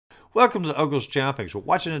Welcome to Uncle's Channel. Thanks for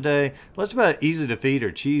watching today. Let's about easy defeat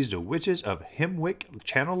or cheese the witches of Hemwick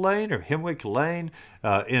Channel Lane or Hemwick Lane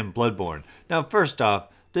in Bloodborne. Now, first off,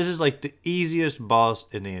 this is like the easiest boss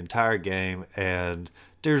in the entire game, and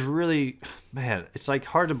there's really, man, it's like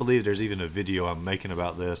hard to believe there's even a video I'm making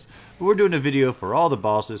about this. But we're doing a video for all the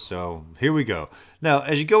bosses, so here we go. Now,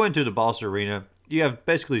 as you go into the boss arena, you have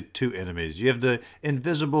basically two enemies. You have the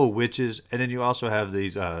invisible witches, and then you also have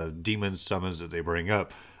these demon summons that they bring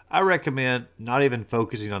up. I recommend not even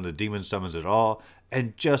focusing on the demon summons at all,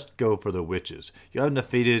 and just go for the witches. You'll have them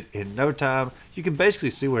defeated in no time. You can basically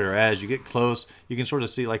see where they're at. As you get close, you can sort of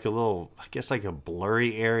see like a little, I guess like a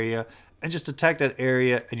blurry area, and just attack that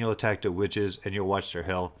area, and you'll attack the witches, and you'll watch their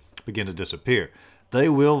health begin to disappear. They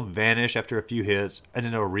will vanish after a few hits, and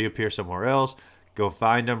then they'll reappear somewhere else. Go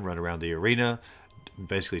find them, run around the arena,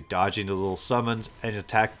 basically dodging the little summons, and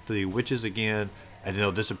attack the witches again, and then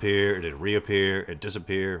they'll disappear, and then reappear, and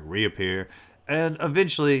disappear, reappear, and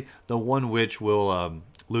eventually the one witch will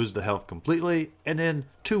lose the health completely, and then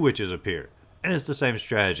two witches appear. And it's the same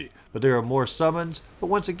strategy, but there are more summons,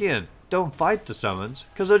 but once again, don't fight the summons,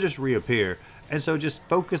 because they'll just reappear, and so just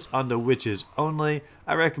focus on the witches only.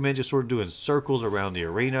 I recommend just sort of doing circles around the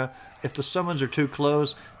arena. If the summons are too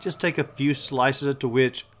close, just take a few slices at the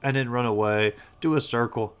witch and then run away, do a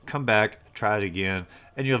circle, come back, try it again,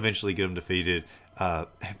 and you'll eventually get them defeated in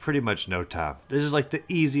pretty much no time. This is like the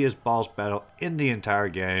easiest boss battle in the entire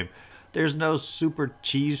game. There's no super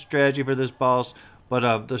cheese strategy for this boss,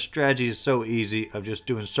 but the strategy is so easy of just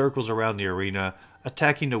doing circles around the arena,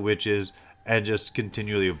 attacking the witches, and just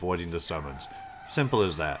continually avoiding the summons. Simple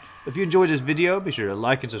as that. If you enjoyed this video, be sure to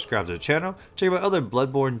like and subscribe to the channel. Check out my other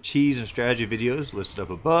Bloodborne cheese and strategy videos listed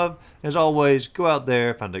up above. As always, go out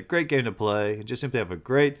there, find a great game to play, and just simply have a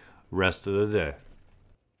great rest of the day.